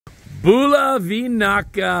Bula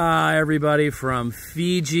Vinaka, everybody from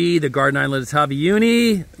Fiji, the garden island of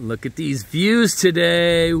Taveuni. Look at these views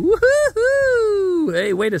today. Woohoo!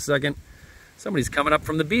 Hey, wait a second. Somebody's coming up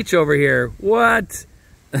from the beach over here. What?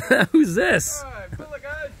 Who's this? Hi, Bula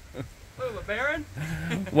guys. Bula Baron.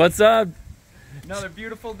 What's up? Another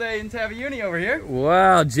beautiful day in Taveuni over here.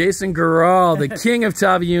 Wow, Jason Garral, the king of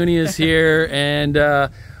Taveuni, is here. And,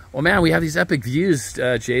 well, man, we have these epic views,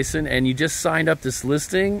 Jason, and you just signed up this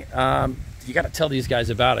listing. You got to tell these guys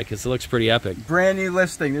about it because it looks pretty epic. Brand new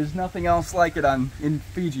listing. There's nothing else like it in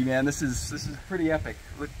Fiji, man. This is pretty epic.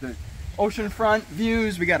 Look, the oceanfront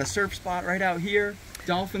views. We got a surf spot right out here.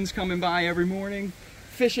 Dolphins coming by every morning.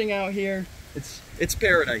 Fishing out here. It's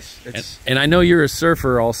paradise. And I know you're a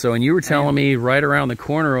surfer also, and you were telling me right around the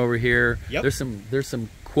corner over here, yep, there's some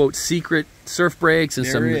quote secret surf breaks and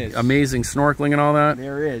some amazing snorkeling and all that.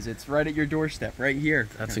 There is. It's right at your doorstep, right here.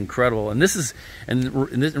 That's incredible. And this is, and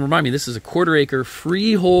remind me, this is a 1/4 acre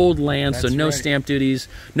freehold land, so no stamp duties,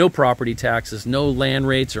 no property taxes, no land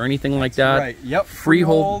rates or anything like that. Right. Yep.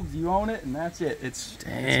 Freehold. You own it, and that's it. It's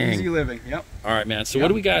easy living. Yep. All right, man. So what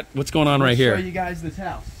do we got? What's going on right here? I'll show you guys this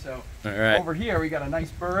house. So all right, over here we got a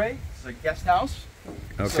nice bure. It's a guest house.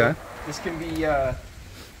 Okay. So this can be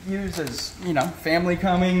used as, you know, family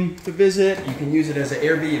coming to visit. You can use it as an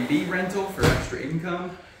Airbnb rental for extra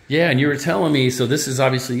income. Yeah, and you were telling me, so this is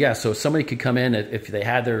obviously, yeah, so somebody could come in if they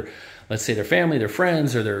had their, let's say their family, their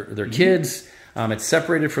friends, or their kids. It's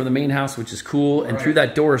separated from the main house, which is cool, and through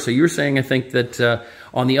that door. So you were saying, I think that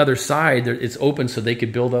on the other side, it's open, so they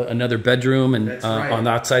could build another bedroom and on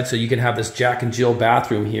that side, so you can have this Jack and Jill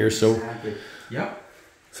bathroom here. So, exactly. Yep.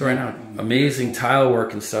 So right now, amazing tile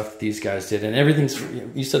work and stuff that these guys did, and everything's.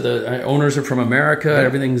 You said the owners are from America. Yep.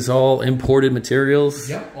 Everything's all imported materials.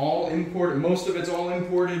 Yep, all imported. Most of it's all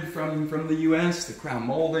imported from the U.S. The crown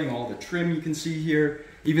molding, all the trim you can see here.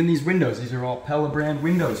 Even these windows, these are all Pella brand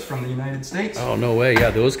windows from the United States. Oh, no way.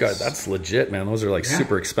 Yeah, those guys, that's legit, man. Those are like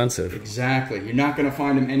super expensive. Exactly. You're not going to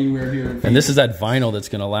find them anywhere here in Fiji. And this is that vinyl that's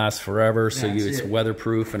going to last forever, so it's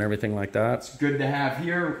weatherproof and everything like that. It's good to have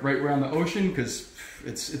here right around the ocean because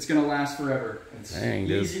it's going to last forever. It's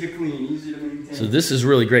easy to clean, easy to maintain. So this is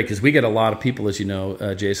really great because we get a lot of people, as you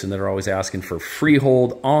know, Jason, that are always asking for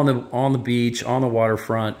freehold on the beach, on the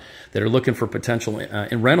waterfront, that are looking for potential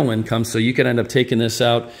rental income. So you could end up taking this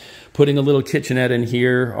out, putting a little kitchenette in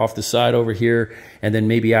here off the side over here, and then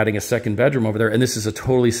maybe adding a second bedroom over there. And this is a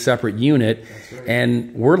totally separate unit.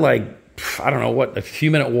 And we're like, I don't know, what, a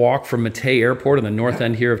few minute walk from Matei Airport on the north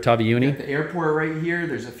end here of Taveuni. The airport right here.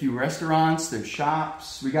 There's a few restaurants, there's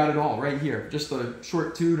shops. We got it all right here. Just a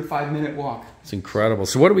short 2 to 5 minute walk. It's incredible.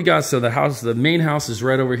 So what do we got? So the main house is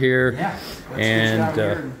right over here. Yeah. Let's get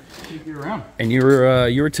and take you around. And you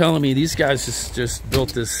were telling me these guys just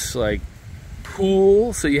built this like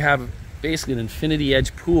pool. So you have basically an infinity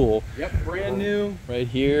edge pool. Yep, brand new. Right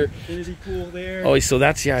here. Infinity pool there. Oh, so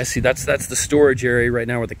that's, yeah, I see. That's the storage area right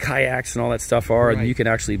now where the kayaks and all that stuff are. And you can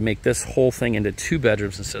actually make this whole thing into 2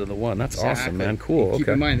 bedrooms instead of the 1. That's awesome, man. Cool. Keep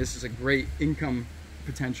in mind, this is a great income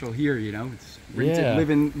potential here, you know. It's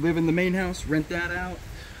live in the main house, rent that out.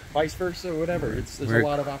 Vice versa, whatever. There's a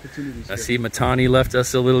lot of opportunities. I see Matani left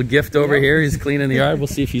us a little gift over here. He's cleaning the yard. We'll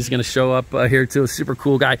see if he's going to show up here too. A super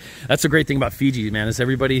cool guy. That's a great thing about Fiji, man. Is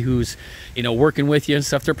everybody who's, you know, working with you and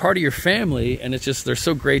stuff, they're part of your family, and it's just, they're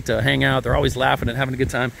so great to hang out. They're always laughing and having a good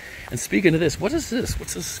time. And speaking of this, what is this?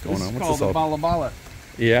 What's this going on? What's this called? The bala bala.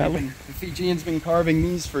 Yeah. The Fijians been carving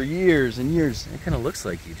these for years and years. It kind of looks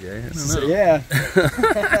like you, Jay. I don't know. So, yeah.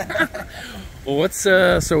 Well, what's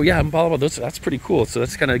so yeah, that's pretty cool. So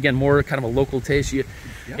that's kind of, again, more kind of a local taste. You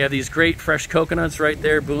have these great fresh coconuts right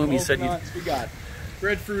there. Boom, you said we got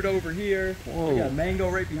breadfruit over here. Whoa. We got mango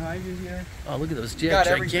right behind you here. Oh, look at those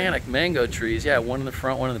gigantic mango trees. Yeah, one in the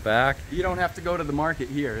front, one in the back. You don't have to go to the market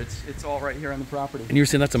here. It's all right here on the property. And you were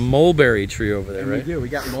saying that's a mulberry tree over there, and right? We do. We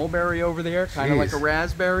got mulberry over there, kind of like a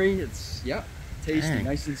raspberry. It's tasty,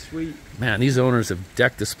 nice and sweet. Man, these owners have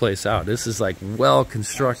decked this place out. This is like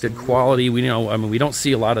well-constructed quality. We know, I mean, we don't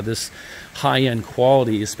see a lot of this high-end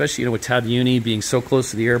quality, especially, you know, with Taveuni being so close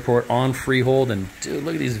to the airport on Freehold. And dude,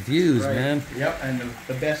 look at these views, man. Yep, and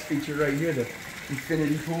the best feature right here, the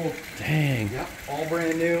infinity pool. Dang. Yep, all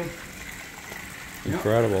brand new.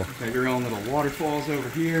 Incredible. Yep. Got your own little waterfalls over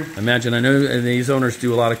here. Imagine, I know these owners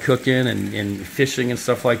do a lot of cooking and fishing and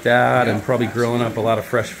stuff like that, and probably grilling up a lot of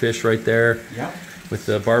fresh fish right there. Yep. With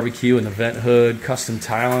the barbecue and the vent hood, custom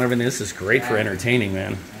tile and everything. This is great for entertaining,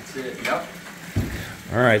 man. That's it, yep.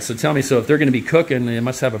 All right, so tell me, so if they're going to be cooking, they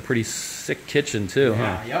must have a pretty sick kitchen too,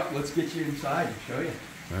 huh? Yep, let's get you inside and show you.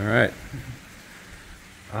 All right.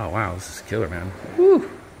 Oh, wow, this is killer, man. Woo.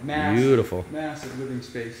 Beautiful. Massive living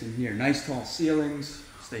space in here. Nice tall ceilings.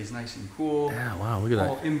 Stays nice and cool. Yeah, wow, look at that.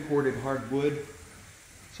 All imported hardwood.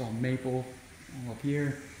 It's all maple all up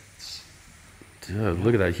here. Dude,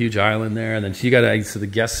 look at that huge island there. And then you got so the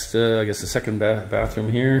guest, I guess the second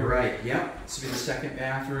bathroom here. Right, yep. This will be the second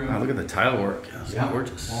bathroom. Wow, look at the tile work. It's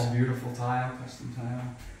gorgeous. All beautiful tile, custom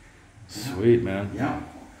tile. Sweet, man. Yeah.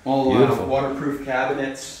 All waterproof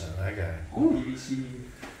cabinets. That guy. All PVC.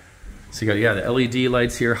 So you got, the LED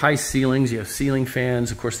lights here, high ceilings, you have ceiling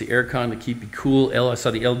fans, of course the aircon to keep you cool. I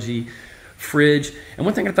saw the LG fridge. And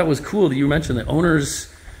one thing I thought was cool that you mentioned, the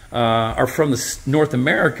owners are from North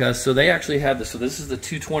America, so they actually have this. So this is the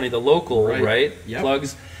 220, the local, right? Yep.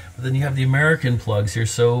 Plugs. But then you have the American plugs here.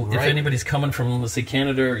 So if anybody's coming from, let's say,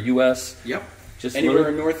 Canada or US. Yep. Just anywhere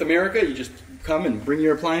in North America, you just come and bring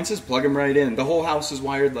your appliances, plug them right in. The whole house is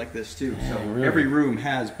wired like this too. So every room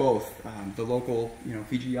has both the local,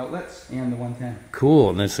 FIJI outlets and the 110.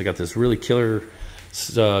 Cool. And then they got this really killer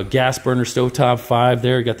gas burner stovetop 5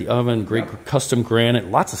 there. You got the oven, great custom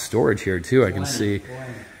granite, lots of storage here too. I can see.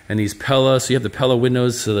 And these Pella, so you have the Pella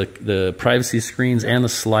windows, so the privacy screens and the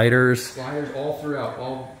sliders. Sliders all throughout,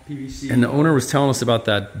 all PVC. And the owner was telling us about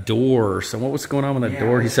that door. So what was going on with that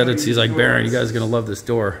door? He said he's like, Baron, you guys are going to love this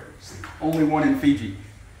door. Only one in Fiji.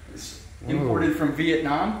 It's imported from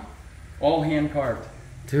Vietnam, all hand carved.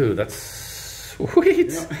 Dude, that's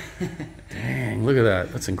sweet. Yep. Dang, look at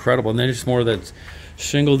that. That's incredible. And then just more of that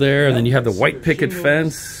shingle there. And then you have the white picket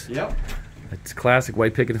fence. Yep. It's classic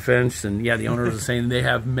white picket fence. And yeah, the owners are saying they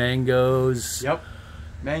have mangoes. Yep.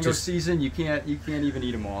 Mango season, you can't even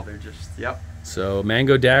eat them all. They're just, So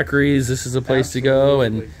mango daiquiris, this is a place to go.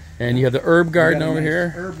 And you have the herb garden over here.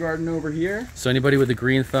 Herb garden over here. So anybody with a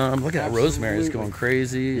green thumb, look at that rosemary is going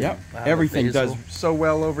crazy. Yep. Everything does so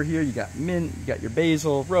well over here. You got mint, you got your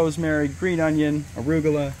basil, rosemary, green onion,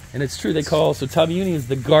 arugula. And it's true, they call, so Taveuni is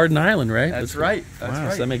the garden island, right? That's right. That's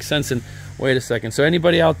right. So that makes sense. And wait a second. So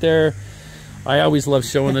anybody out there, I always love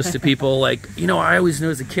showing this to people. Like, I always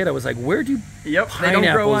knew as a kid, I was like, where do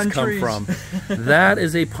pineapples come from? That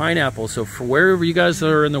is a pineapple. So for wherever you guys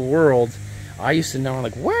are in the world, I used to know,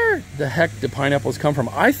 like, where the heck do pineapples come from?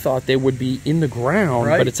 I thought they would be in the ground,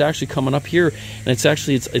 but it's actually coming up here, and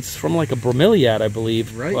it's from like a bromeliad, I believe,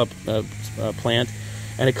 plant,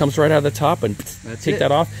 and it comes right out of the top, and take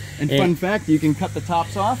that off. And fun fact, you can cut the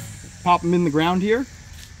tops off, pop them in the ground here,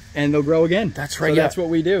 and they'll grow again. That's right. So that's what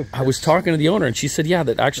we do. I was talking to the owner, and she said,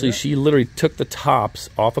 that actually she literally took the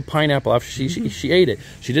tops off a pineapple after she ate it.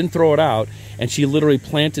 She didn't throw it out, and she literally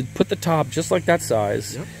put the top just like that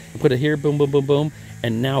size. And put it here, boom, boom, boom, boom,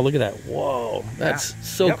 and now look at that! Whoa, that's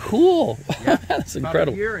so cool. That's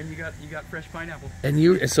incredible. Here, and you got fresh pineapple.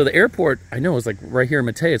 And so the airport, I know, is like right here in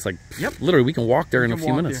Matei. It's like literally we can walk there in a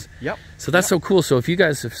few minutes. So that's so cool. So if you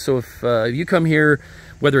guys, if you come here,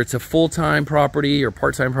 whether it's a full-time property or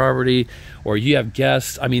part-time property, or you have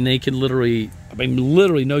guests, I mean, they can literally,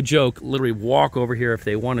 no joke, literally walk over here if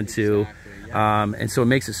they wanted to. And so it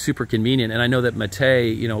makes it super convenient. And I know that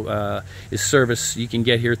Matei, is service you can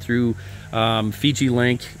get here through FIJI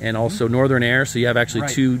Link and also Northern Air. So you have actually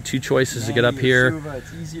two choices to get up here.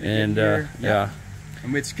 It's easy to get here.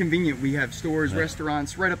 And it's convenient. We have stores,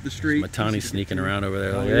 restaurants right up the street. Matani sneaking around over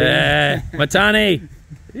there. Yeah, Matani.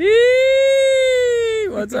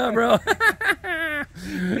 What's up, bro?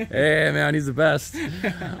 Hey, man, he's the best.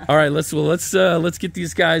 All right, let's get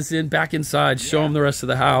these guys back inside, show them the rest of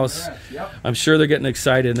the house. I'm sure they're getting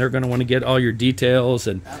excited, and they're going to want to get all your details.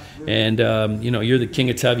 And you're the king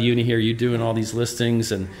of Taveuni here. You're doing all these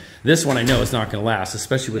listings, and this one I know is not going to last,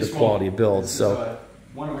 especially with the quality of build. So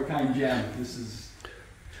one of a kind gem.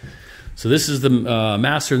 So this is the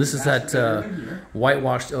master. This is that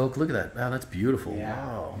whitewashed oak. Look at that. Wow, that's beautiful.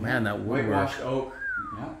 Wow, man, that woodwork. Whitewashed oak.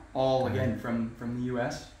 All again from the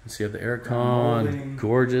U.S. So you have the aircon,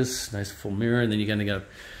 gorgeous, nice full mirror, and then you're gonna get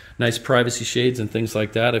nice privacy shades and things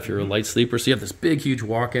like that if you're a light sleeper. So you have this big, huge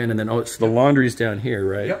walk-in, and then so the laundry's down here,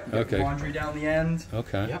 right? Yep. Okay. Laundry down the end.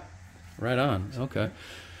 Okay. Yep. Right on. Okay.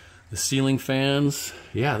 The ceiling fans.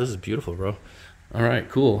 Yeah, this is beautiful, bro. All right,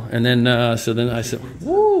 cool. And then so then I said,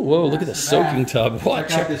 whoa, look at the soaking tub. What?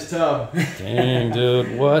 Check out this tub. Dang,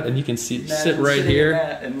 dude, what? And you can sit right here.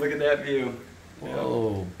 And look at that view.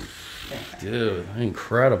 Whoa, dude,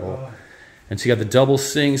 incredible. And so you got the double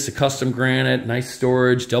sinks, the custom granite, nice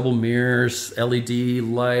storage, double mirrors, LED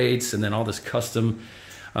lights, and then all this custom.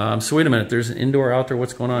 So wait a minute, there's an indoor, outdoor.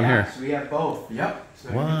 What's going on here? So we have both. Yep. So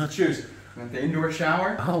what? Choose. We have the indoor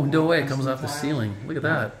shower. Oh, no way! It comes off the ceiling. Look at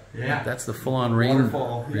that. Yeah. That's the full-on rain.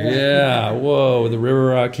 Waterfall. Yeah. Whoa, the river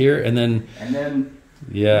rock here, and then.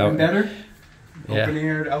 Even better.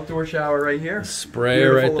 Open-air outdoor shower right here.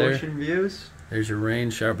 Sprayer right there. Ocean views. There's your rain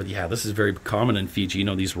shower. But yeah, this is very common in Fiji. You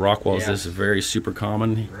know, these rock walls, this is very super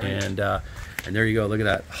common. Right. And there you go. Look at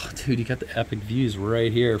that. Oh, dude, you got the epic views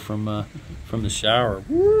right here from the shower.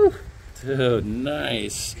 Woo! Dude,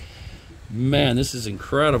 nice. Man, this is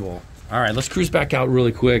incredible. All right, let's cruise back out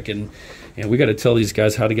really quick. And we got to tell these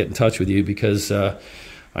guys how to get in touch with you, because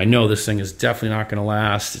I know this thing is definitely not going to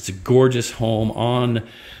last. It's a gorgeous home on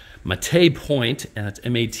Matei Point, and it's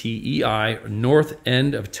M-A-T-E-I, north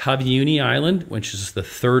end of Taveuni Island, which is the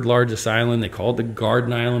 3rd largest island. They call it the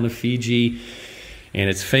Garden Island of Fiji. And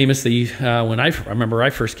it's famous that when I remember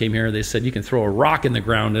I first came here, they said you can throw a rock in the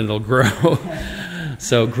ground and it'll grow.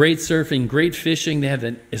 So great surfing, great fishing. They have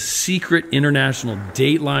a secret international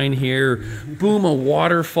date line here. Booma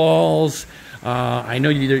waterfalls. I know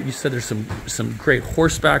you said there's some great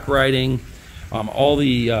horseback riding. All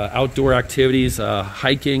the outdoor activities,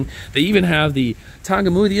 hiking. They even have the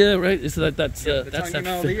Tangamudia, right? Is that's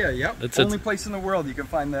Tangamudia, yep. That's the only place in the world you can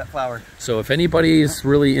find that flower. So if anybody is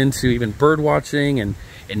really into even bird watching and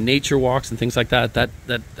nature walks and things like that,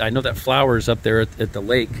 I know that flower is up there at the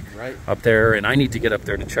lake, right up there, and I need to get up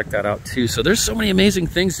there to check that out too. So there's so many amazing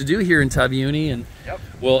things to do here in Taveuni. And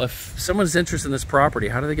well, if someone's interested in this property,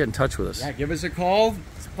 how do they get in touch with us? Yeah, give us a call.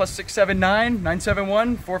 +679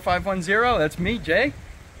 971 4510. That's me, Jay.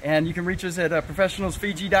 And you can reach us at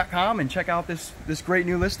professionalsfiji.com and check out this great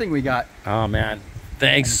new listing we got. Oh man,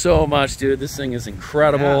 thanks so much, dude. This thing is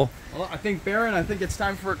incredible. Yeah. Well, I think, Baron, it's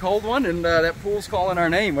time for a cold one, and that pool's calling our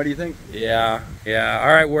name. What do you think? Yeah. All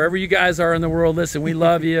right, wherever you guys are in the world, listen, we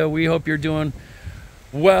love you. We hope you're doing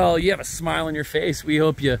well. You have a smile on your face. We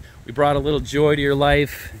hope we brought a little joy to your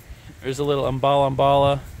life. There's a little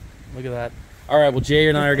umbala. Look at that. All right, well, Jay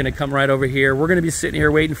and I are going to come right over here. We're going to be sitting here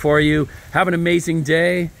waiting for you. Have an amazing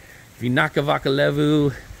day. Vinaka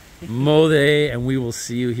Vakalevu, Mode, and we will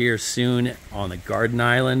see you here soon on the Garden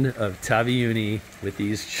Island of Taveuni with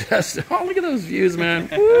these just, oh, look at those views, man.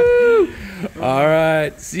 Woo! All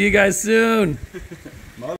right, see you guys soon.